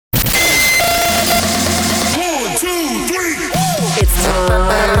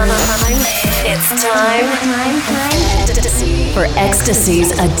For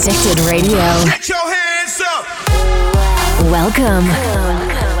Ecstasy's Addicted Radio. Get your hands up! Welcome.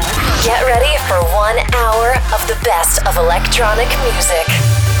 Get ready for 1 hour of the best of electronic music.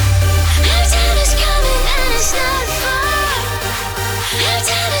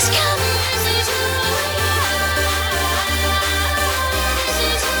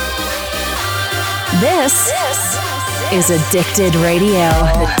 This is Addicted Radio.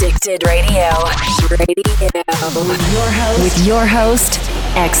 Addicted Radio. With your host,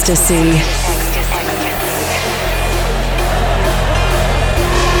 Ecstasy.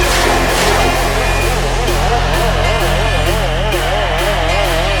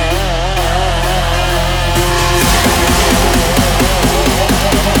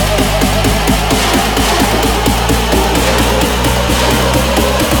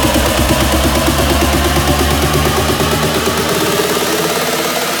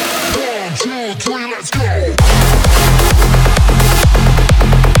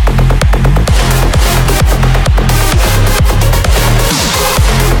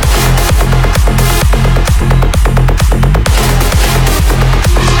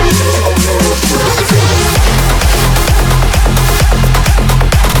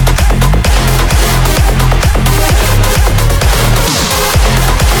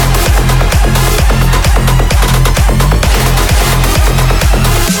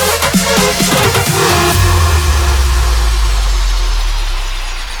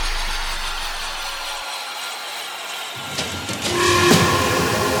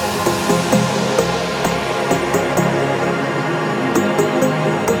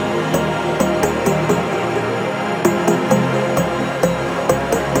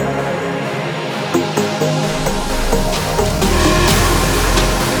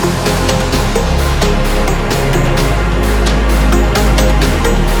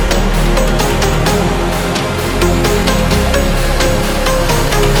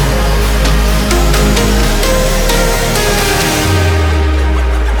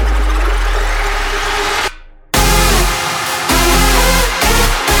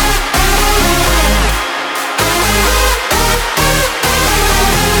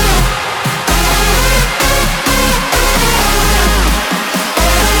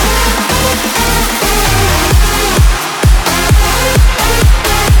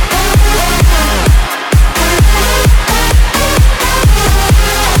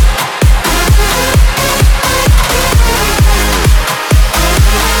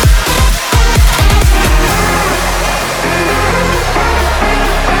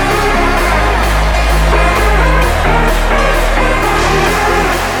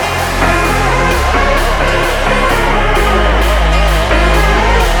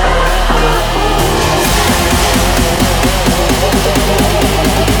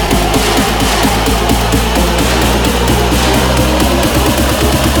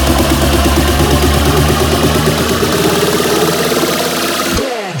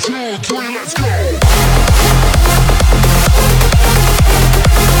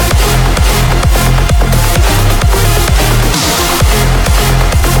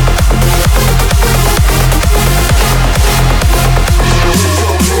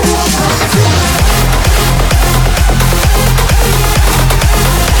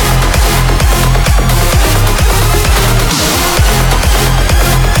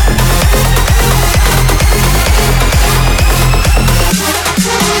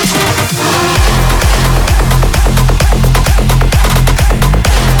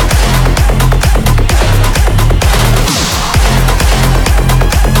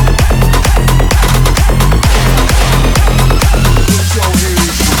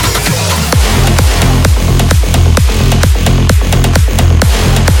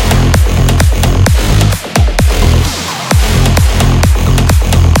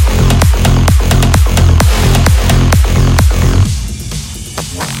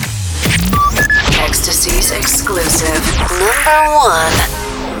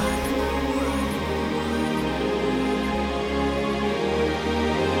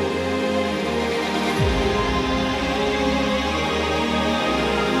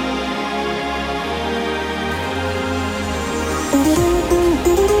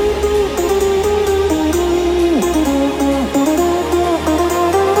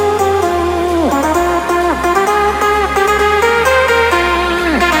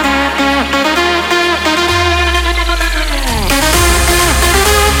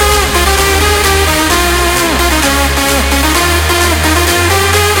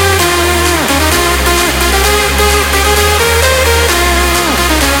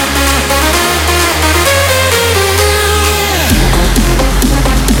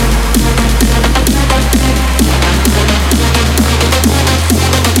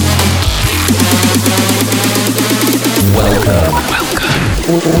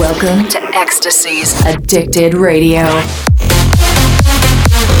 Welcome to Ecstasy's Addicted Radio.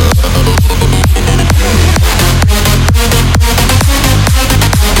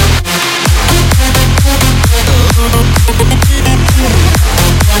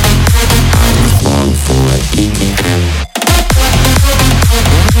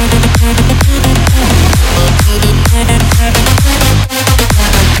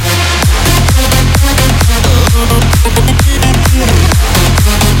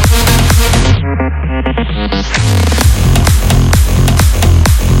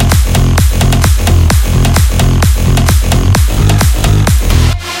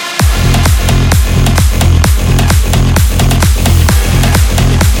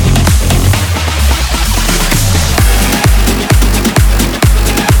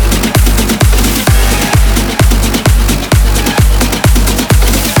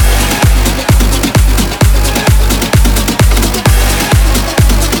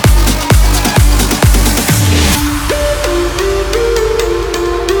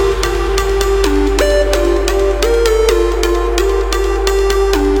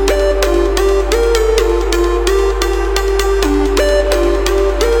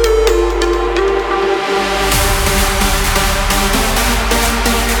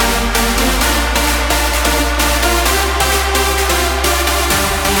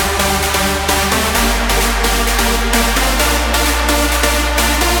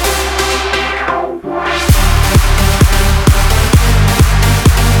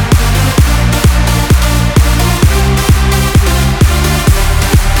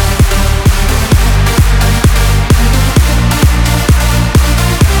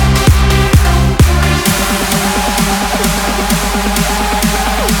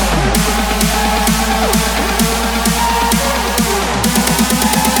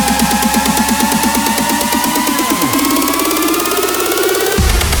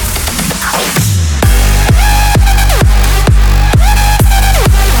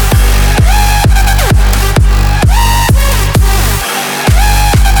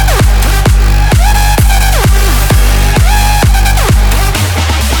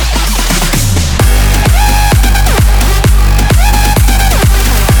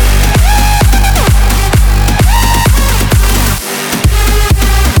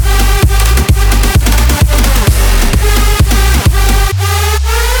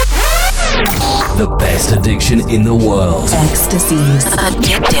 In the world. Ecstasy's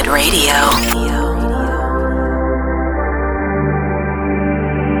Addicted Radio.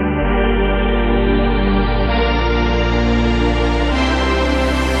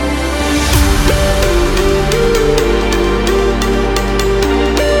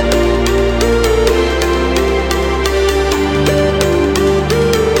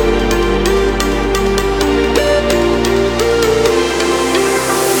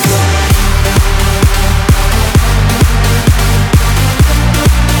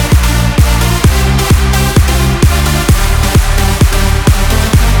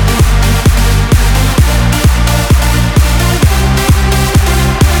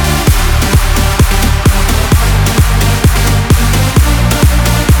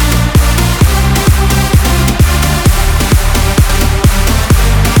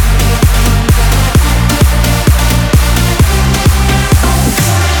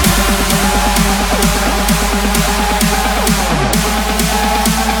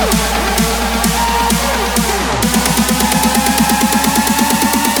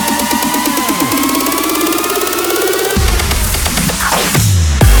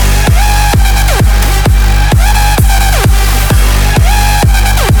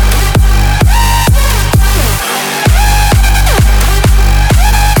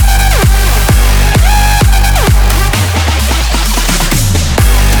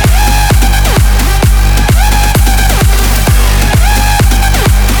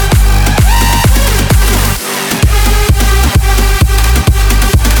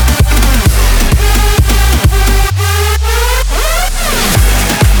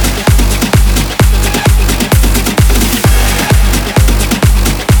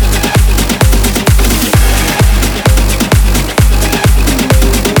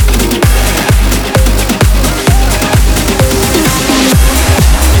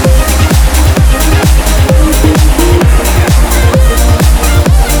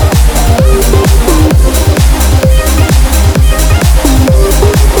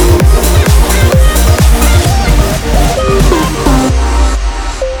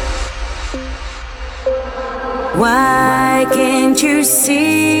 Why can't you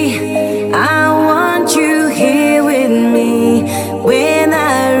see? I want you here with me. When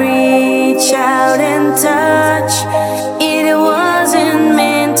I reach out and touch, it wasn't meant.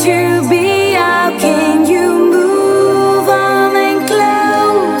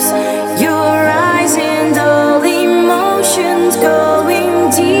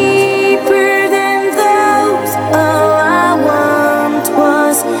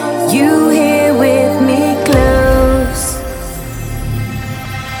 you here with me close.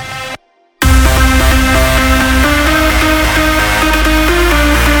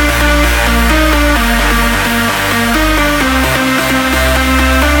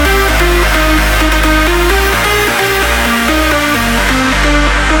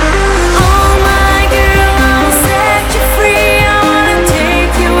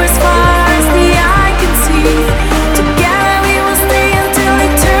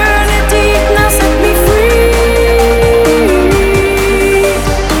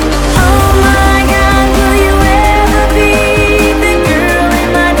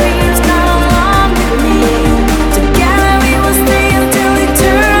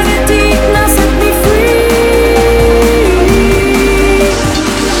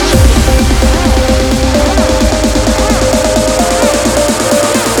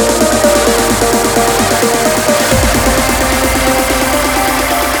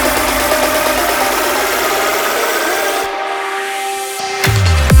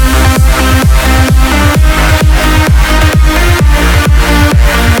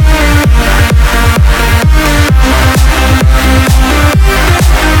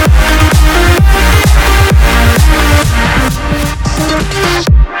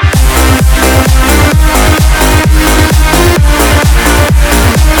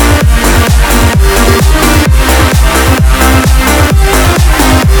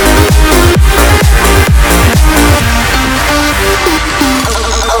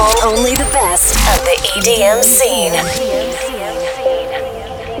 EDM scene.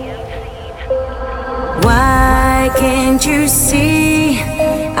 Why can't you see?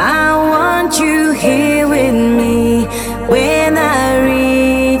 I want you here with me. When I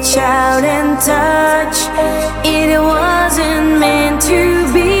reach out and touch, it wasn't meant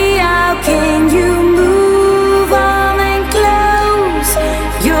to be. How can you move on and close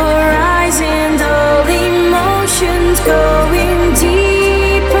your eyes and all emotions going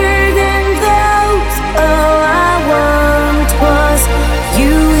deeper than those? All I want was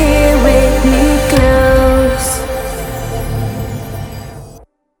you here with me close.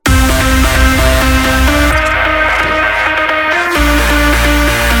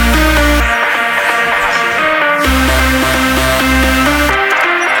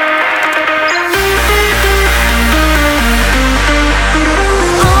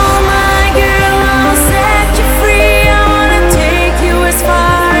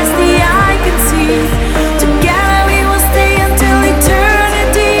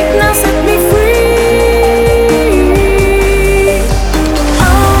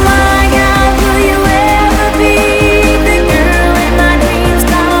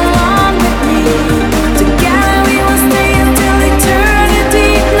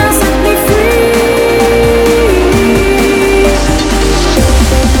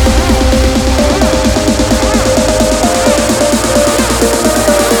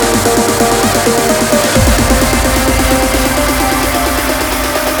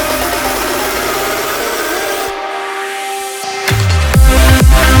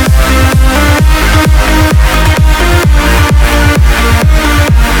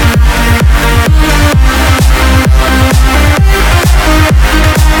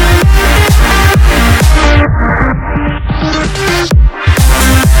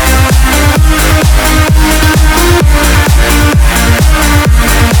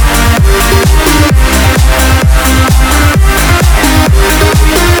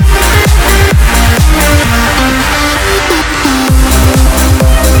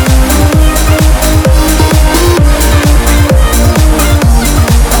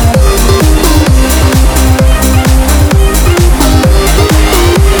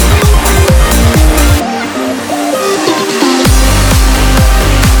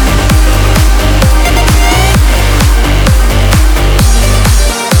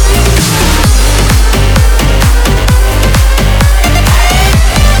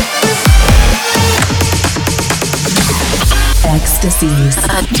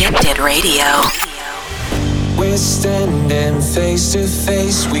 Addicted Radio. We're standing face to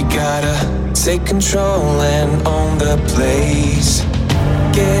face. We gotta take control and own the place.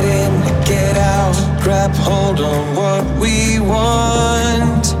 Get in, get out, grab hold on what we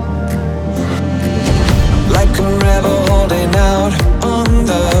want. Like a rebel holding out on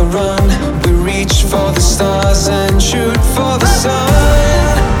the run. We reach for the stars and shoot for the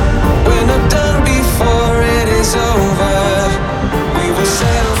sun. We're not done before it is over. We will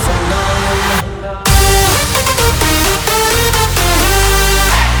settle for none.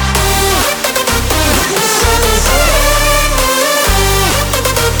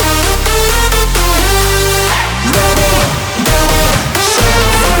 Never, never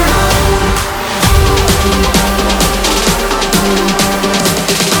settle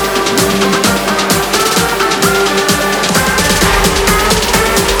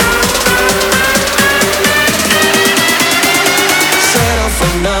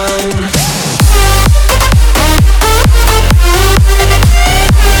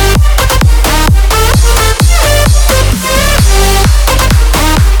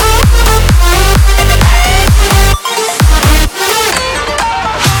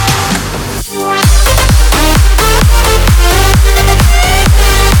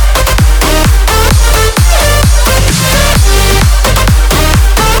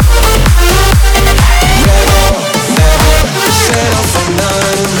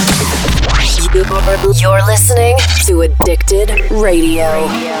You're listening to Addicted Radio.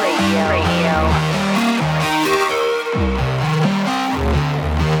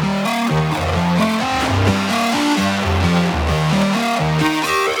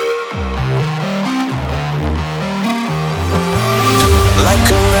 Like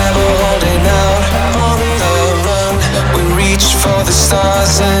a rebel holding out on the run, we reach for the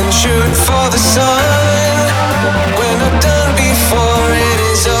stars and shoot for the sun. We're not done before it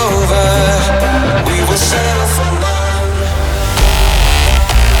is over. We will settle for none.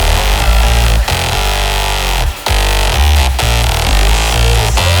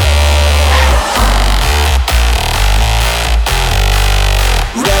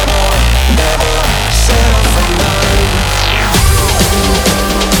 Rebel, never settle for none.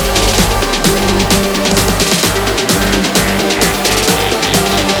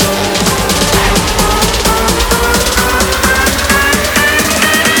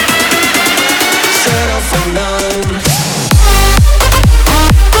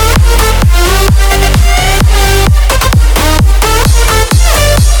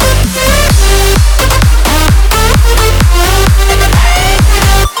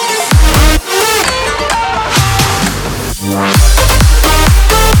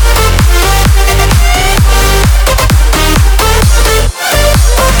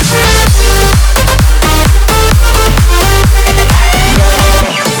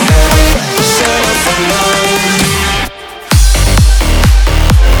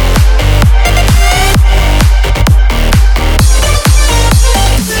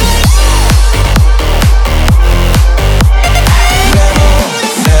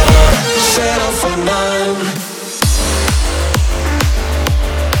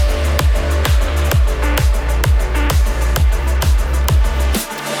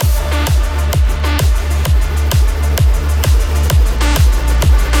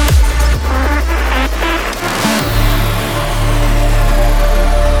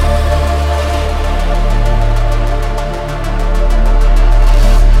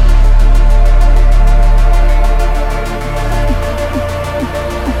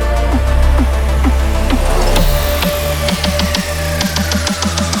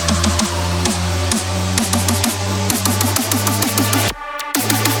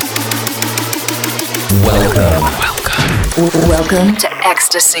 Welcome to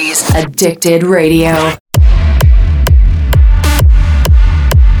Ecstasy's Addicted Radio.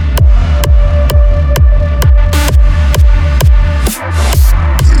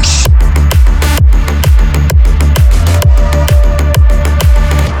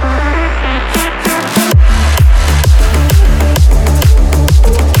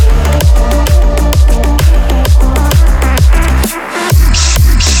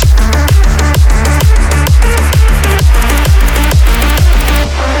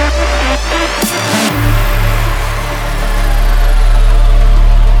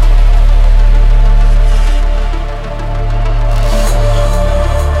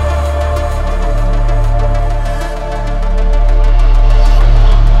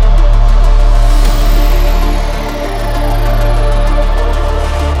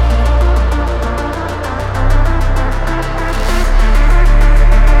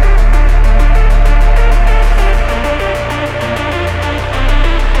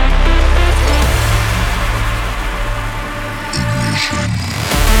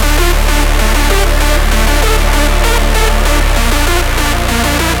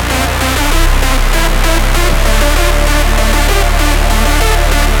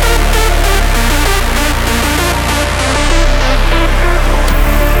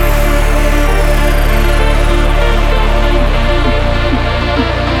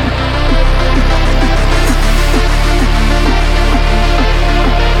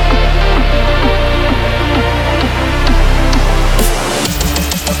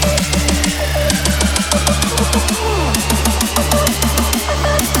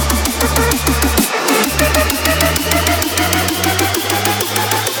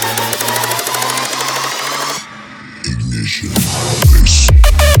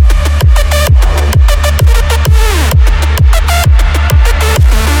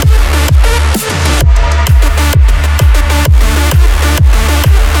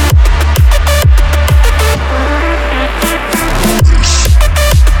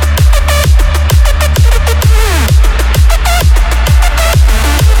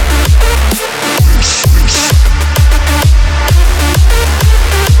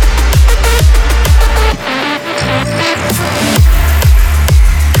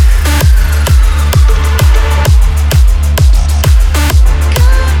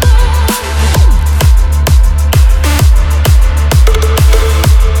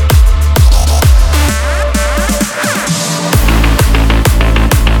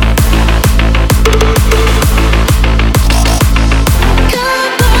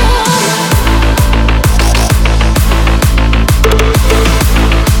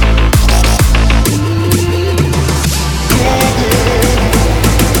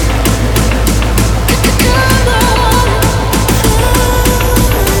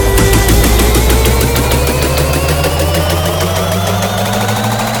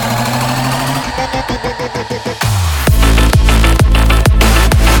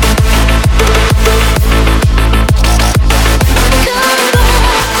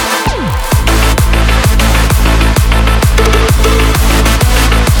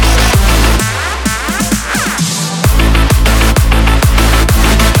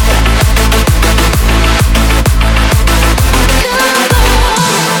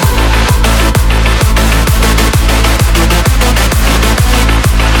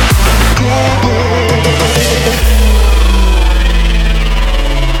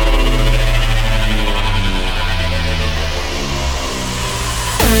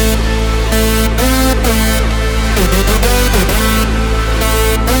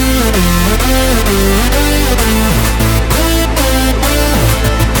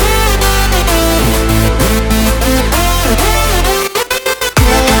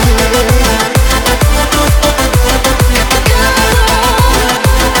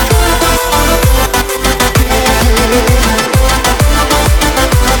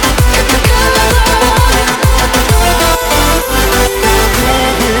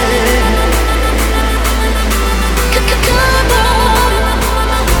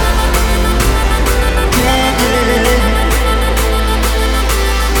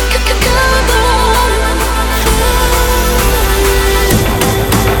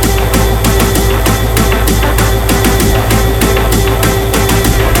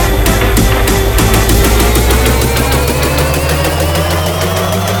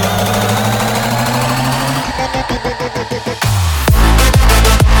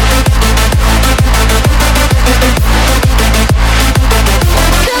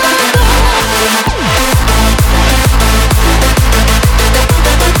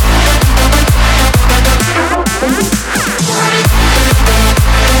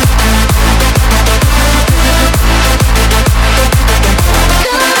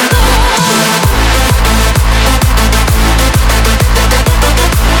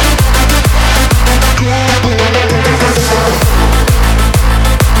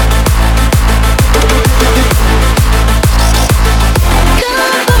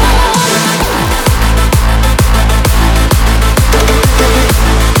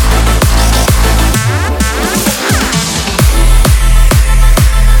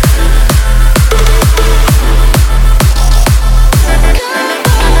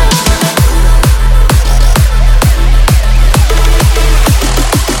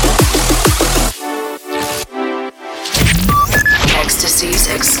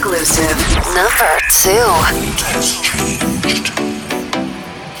 Sue. It has changed.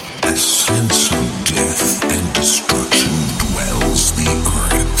 A sense of death and destruction dwells the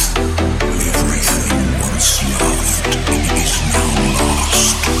earth. Everything once loved is now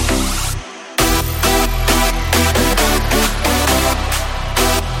lost.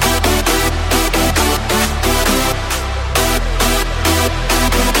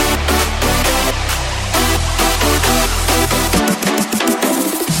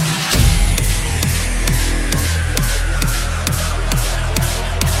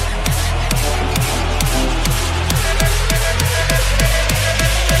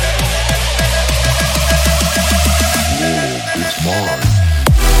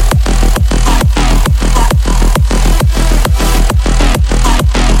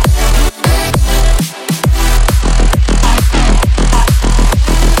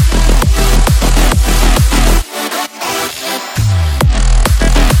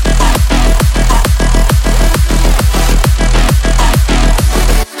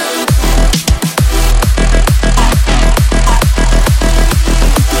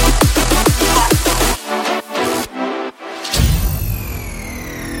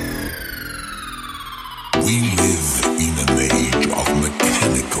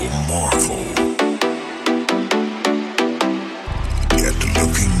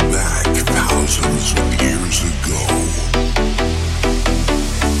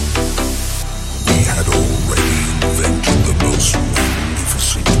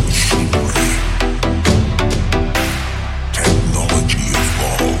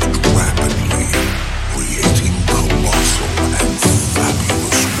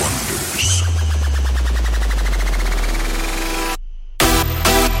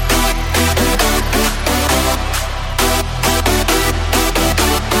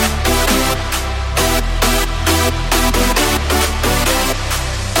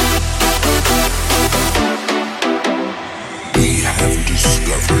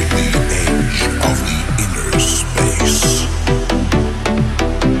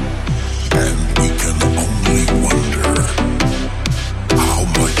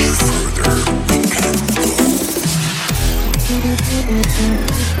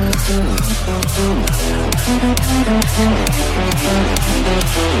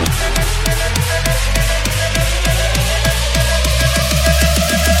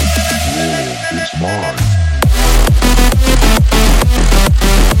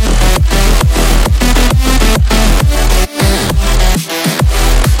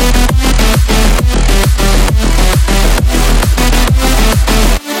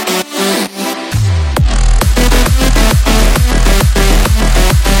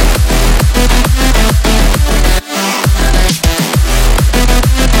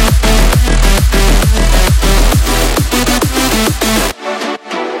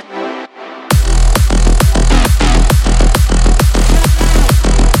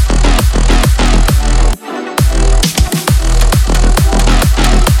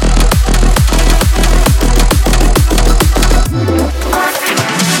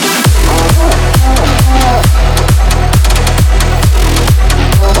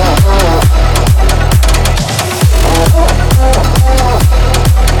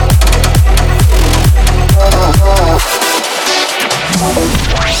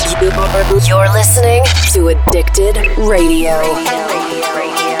 You're listening to Addicted Radio.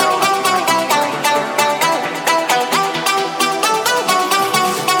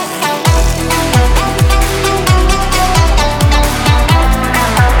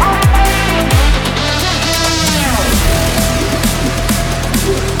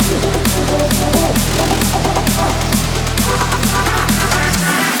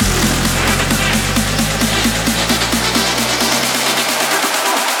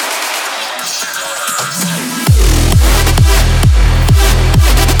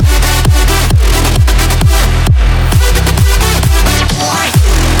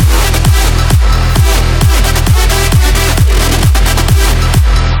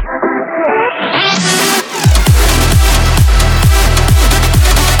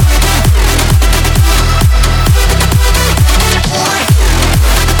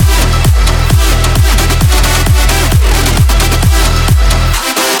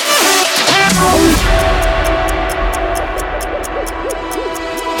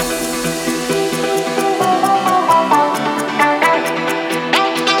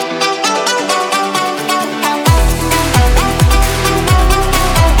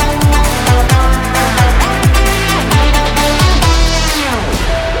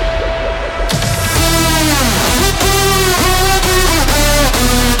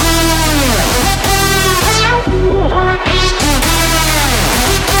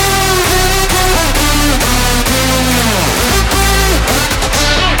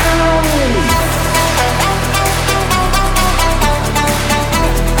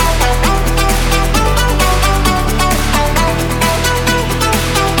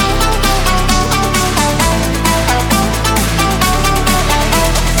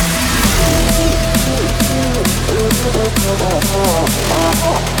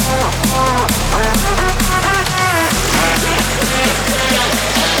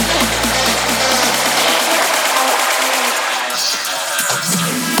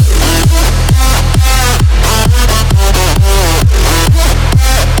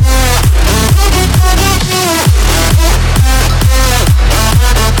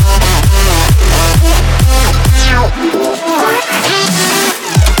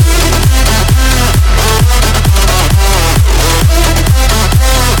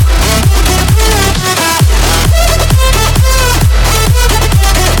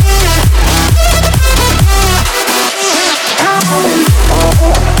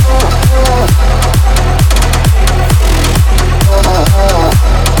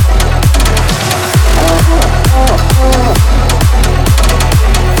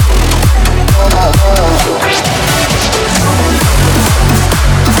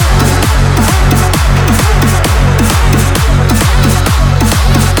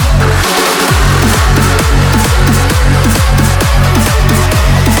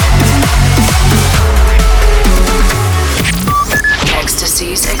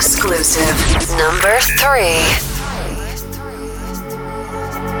 exclusive. Number 3.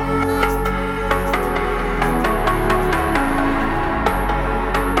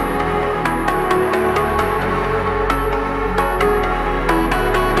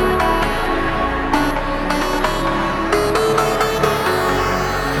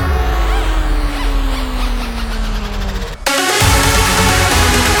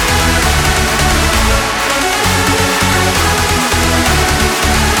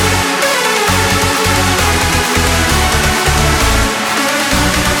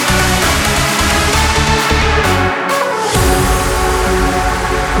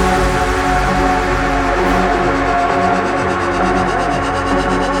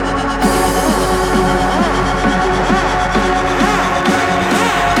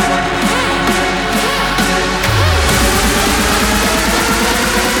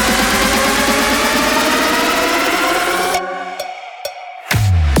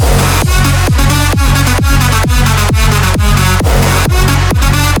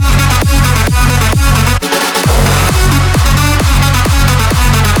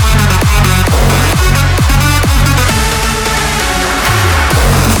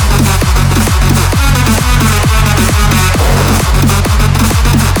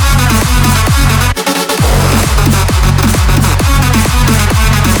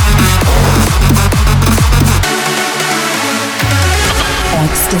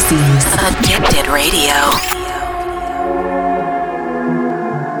 Addicted Radio.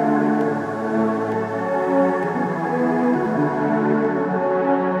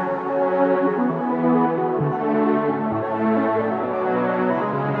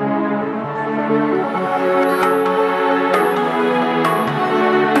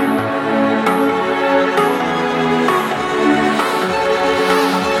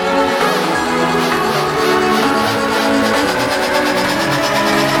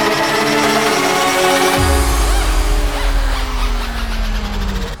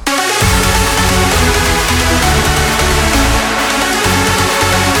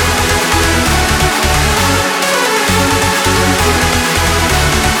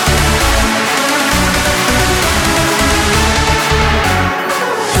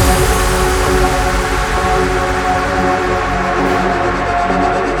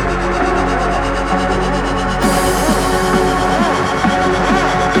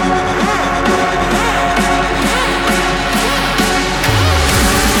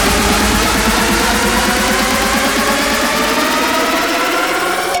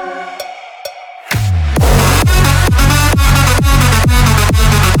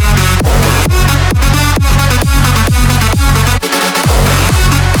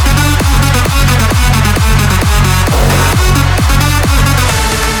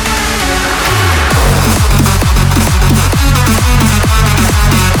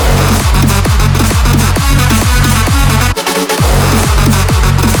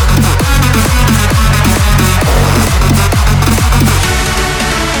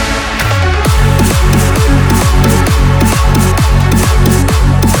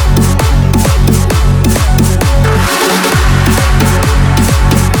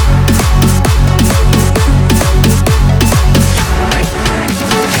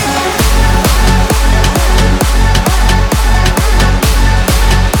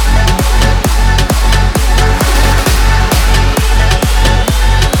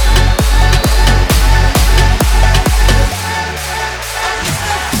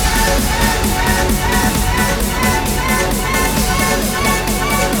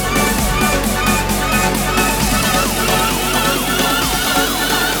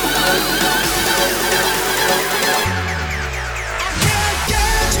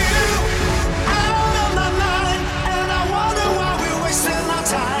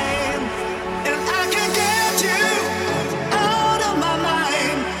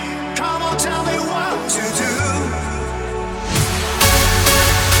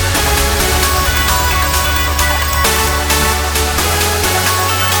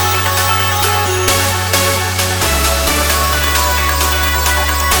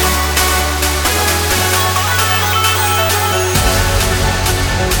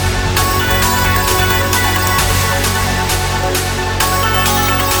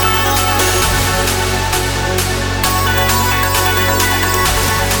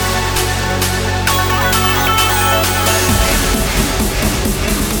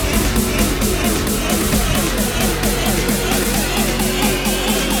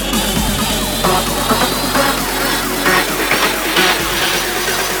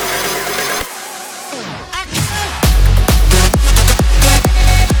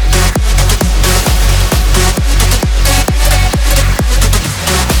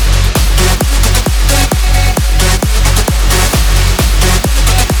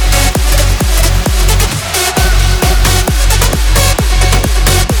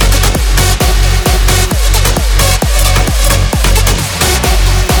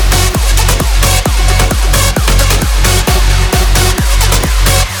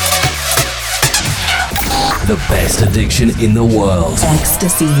 addiction in the world.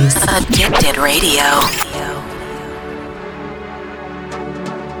 Ecstasies. Addicted Radio.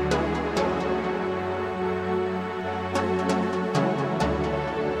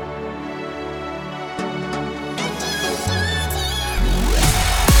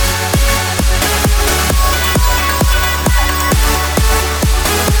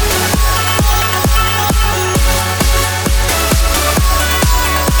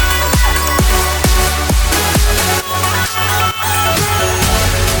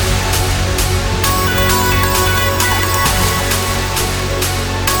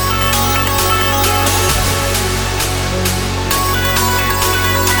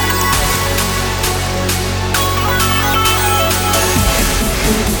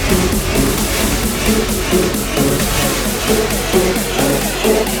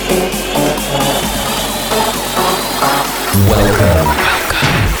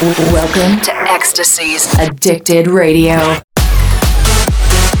 Welcome to Ecstasies Addicted Radio.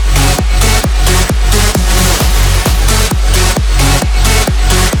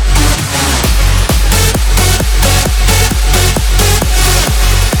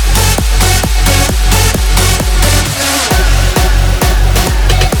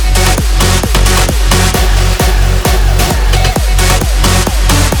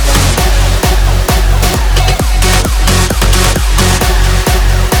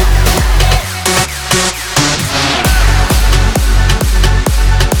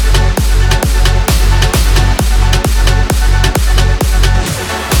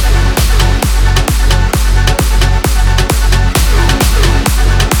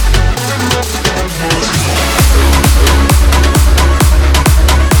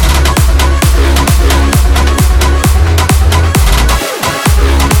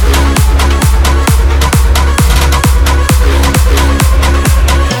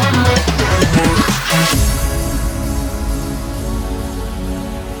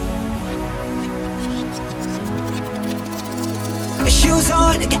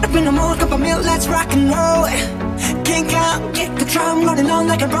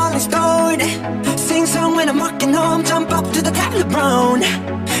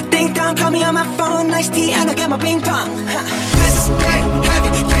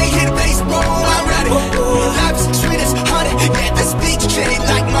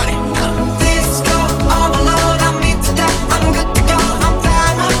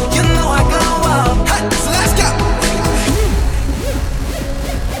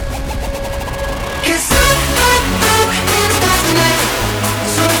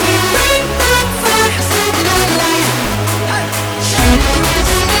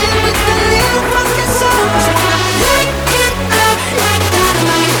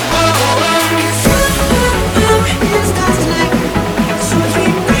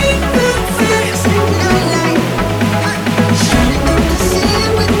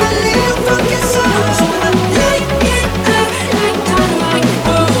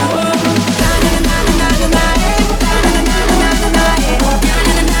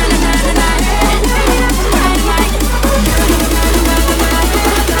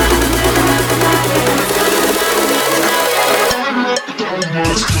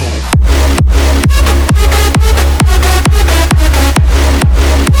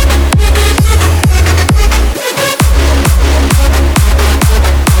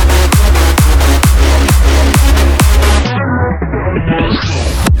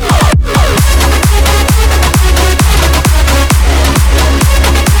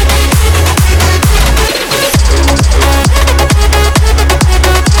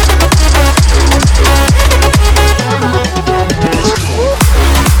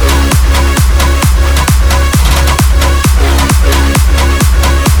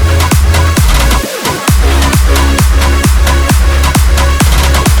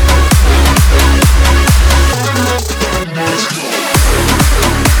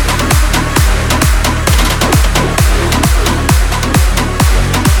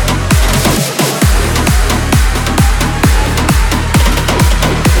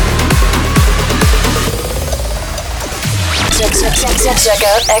 Check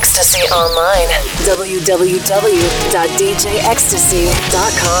out Ecstasy online.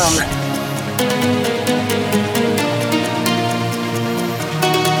 www.djecstasy.com.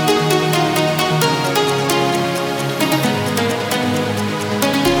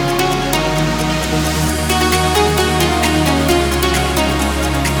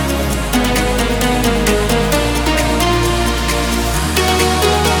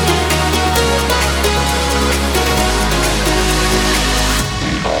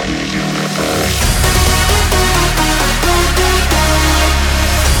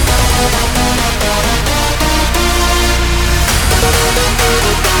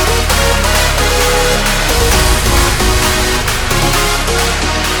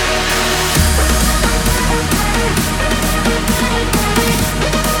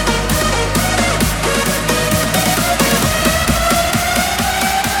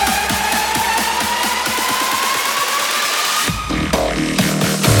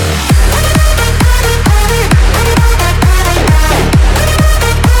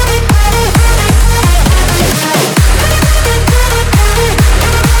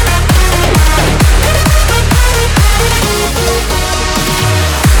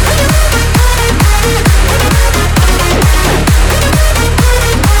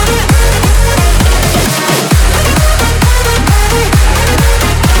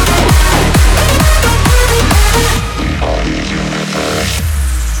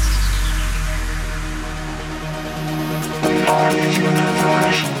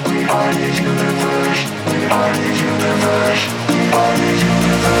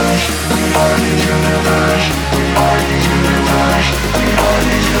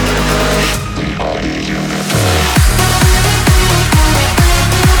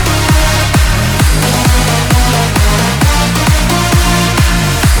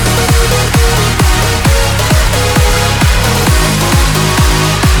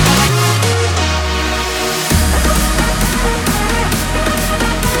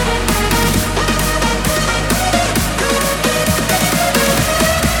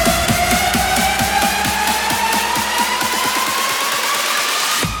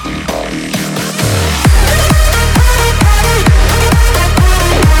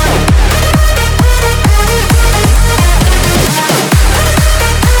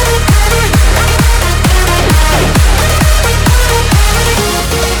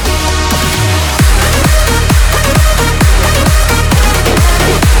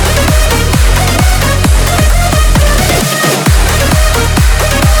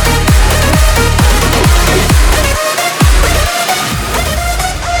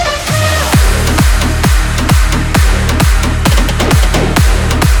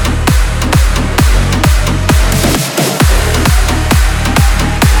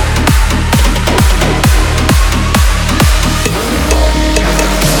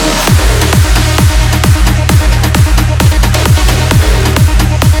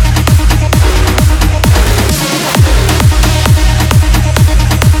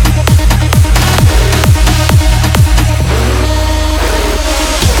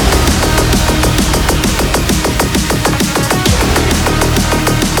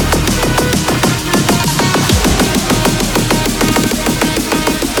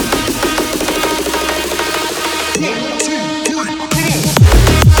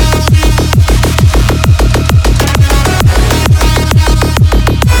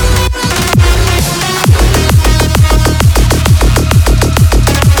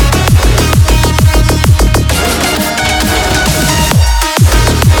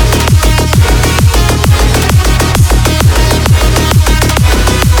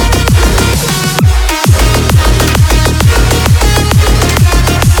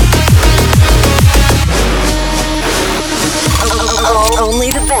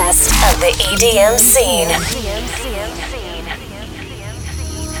 best of the EDM scene.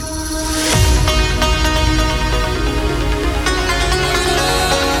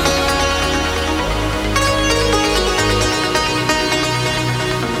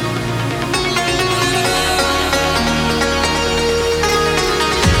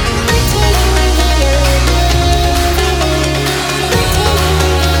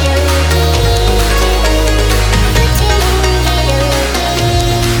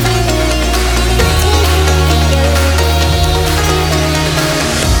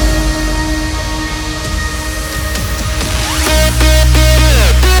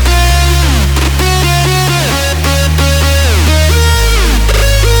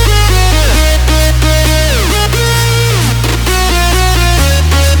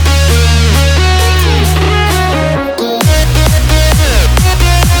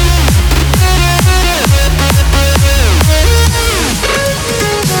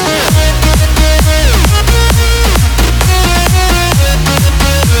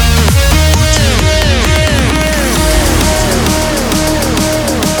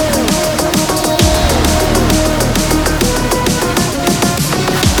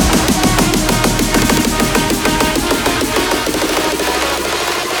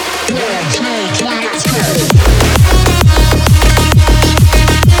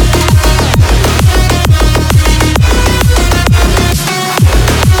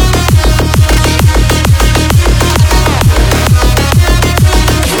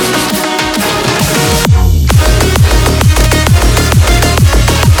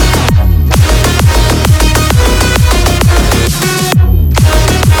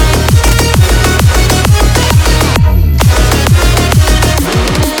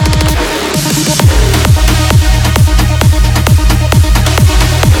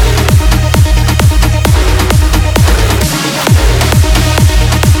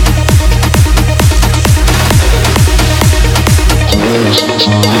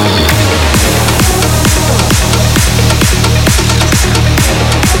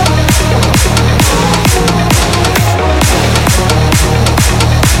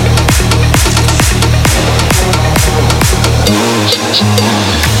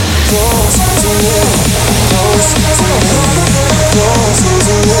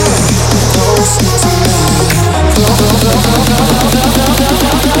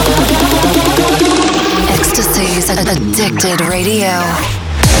 Ecstasy's Addicted Radio.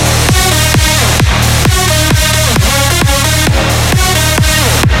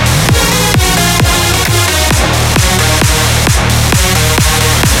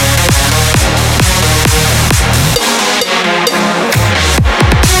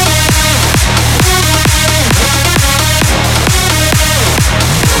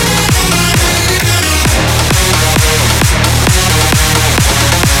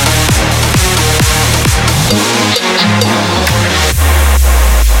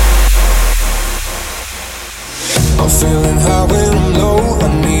 Feeling high when I'm low, I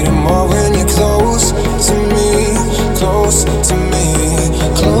need it more when you're close to me, close to me,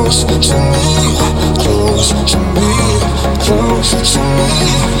 close to me, close to me, close to me,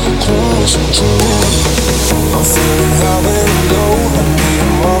 close to me. I'm feeling high when I'm low, I need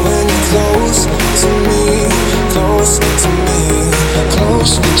it more when you're close to me, close to me,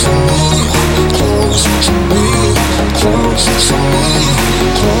 close to me, close to me, close to me,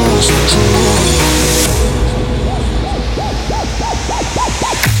 close to me.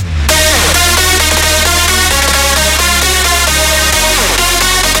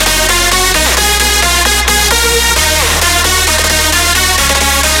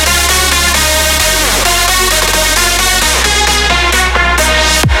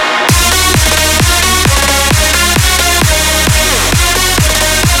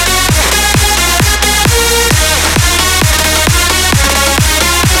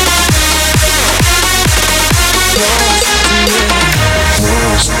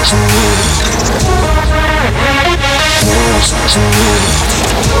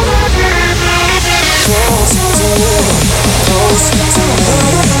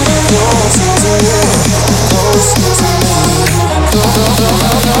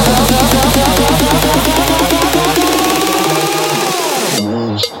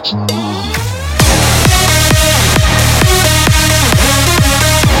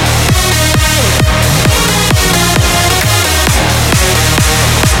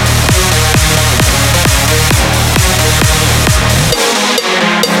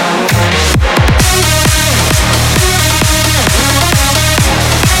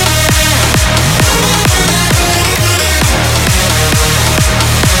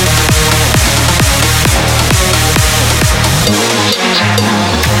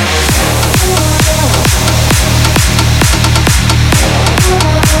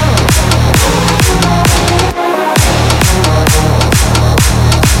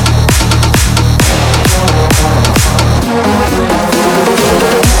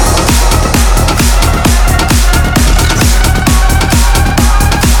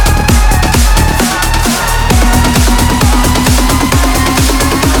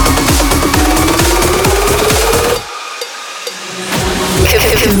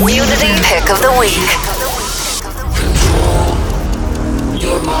 Community Pick of the Week. Control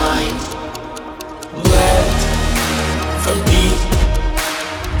your mind. Let the beat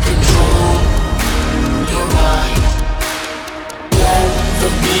control your mind. Let the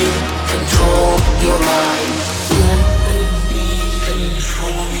beat control your mind. Let the beat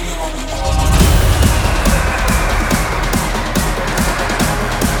control your mind.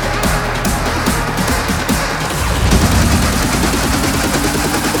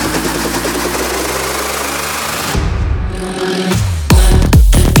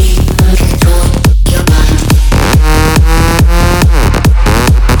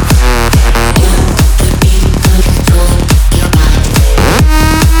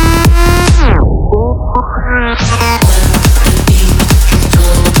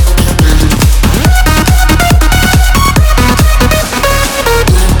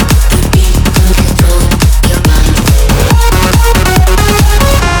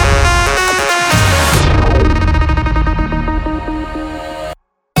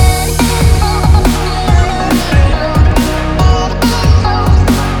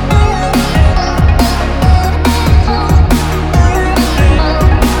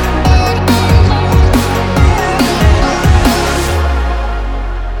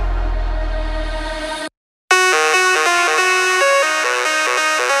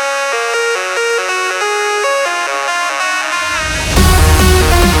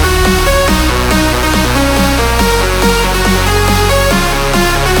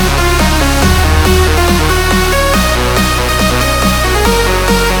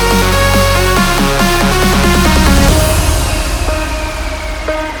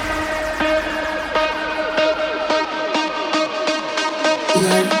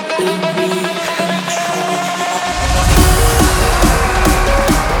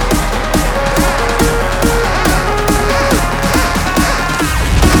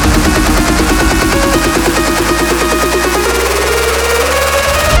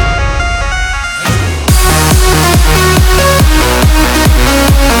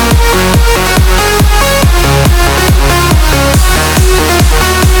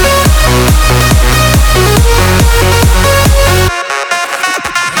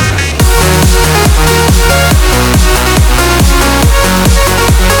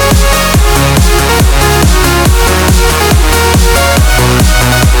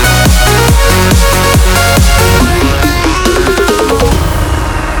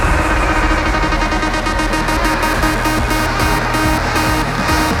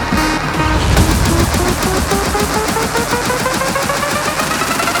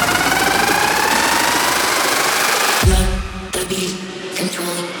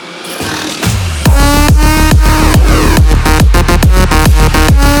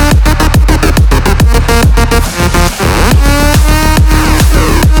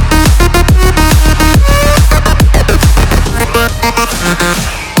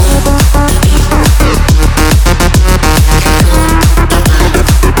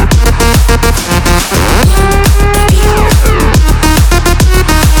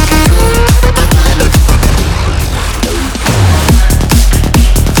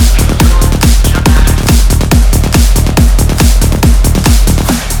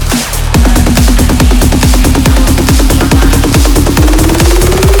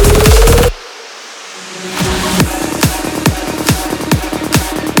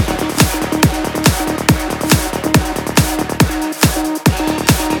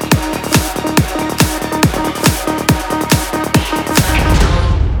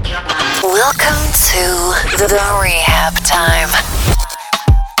 to the rehab time.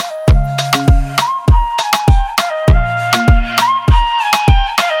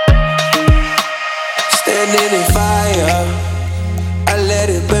 Standing in fire, I let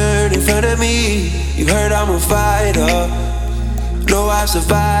it burn in front of me. You heard I'm a fighter. No, I've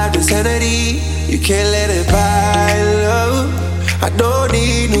survived insanity. You can't let it pile up. I don't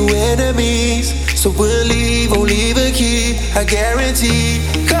need new enemies, so we'll leave, won't leave a key. I guarantee,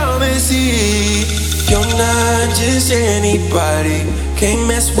 come and see. You're not just anybody, can't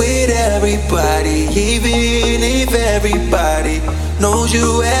mess with everybody. Even if everybody knows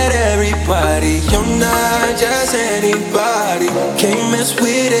you at everybody. You're not just anybody, can't mess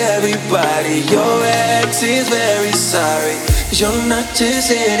with everybody. Your ex is very sorry, 'cause you're not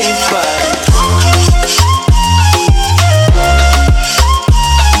just anybody.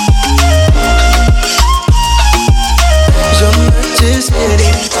 Just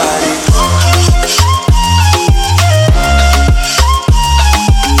anybody.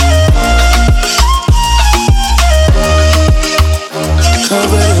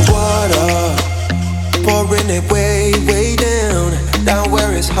 Covered in water, pouring it way, way down, down where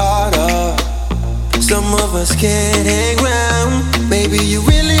is harder. Some of us can't hang around. Maybe you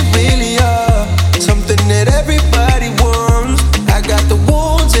really, really are something that everybody wants. I got the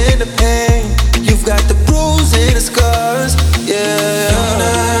wounds and the pain. You've got the bruises and the scars. Yeah, you're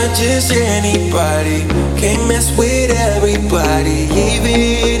not just anybody. Can't mess with everybody.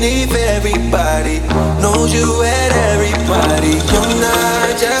 Even if everybody knows you at everybody. You're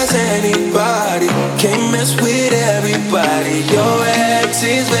not just anybody. Can't mess with everybody. Your ex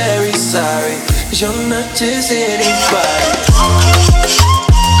is very sorry. You're not just anybody.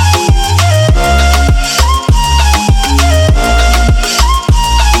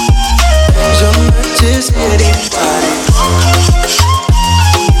 You're not just anybody.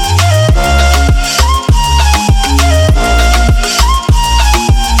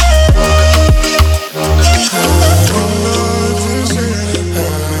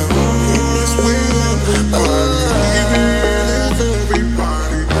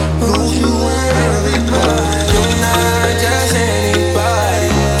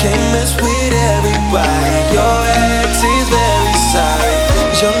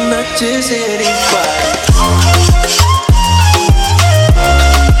 Just anybody.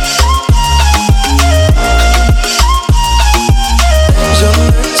 You're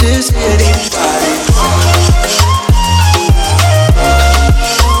not just anybody.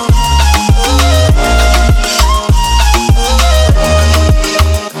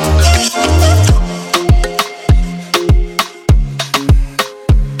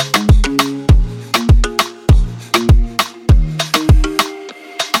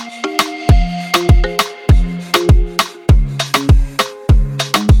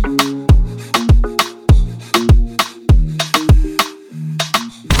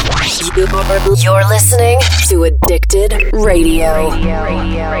 You're listening to Addicted Radio.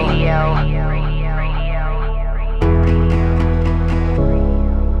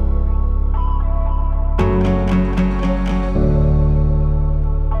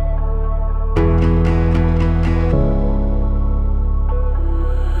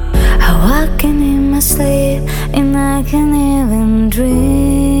 I'm walking in my sleep and I can't even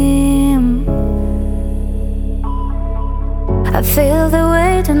dream. I feel the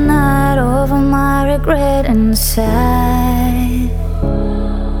weight tonight over my regret inside.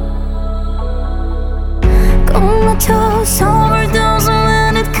 Comatose, overdose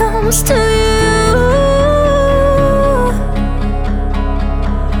when it comes to you.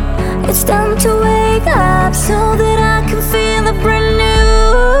 It's time to wake up so that I can feel a brand new.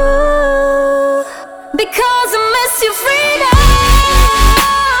 Because I miss your freedom.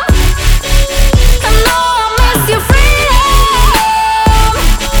 I know I miss your freedom.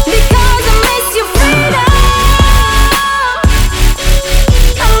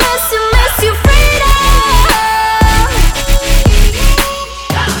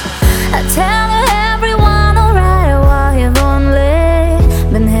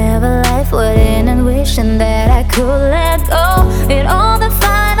 That I could let go in order to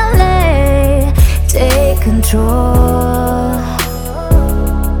finally take control.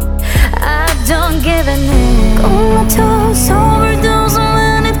 I don't give a name. Comatose, overdose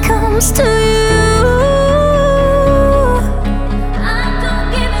when it comes to you. I don't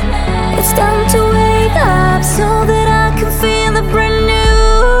give a name. It's time to wake up so that I can feel a brand new.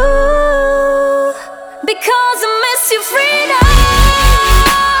 Because I miss your freedom.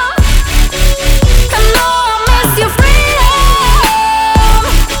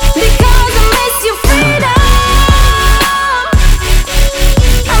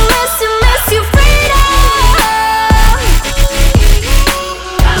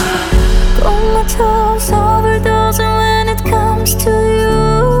 Overdose when it comes to you.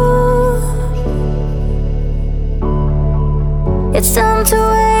 It's time to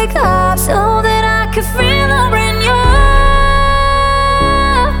wake up so that I can feel the rain.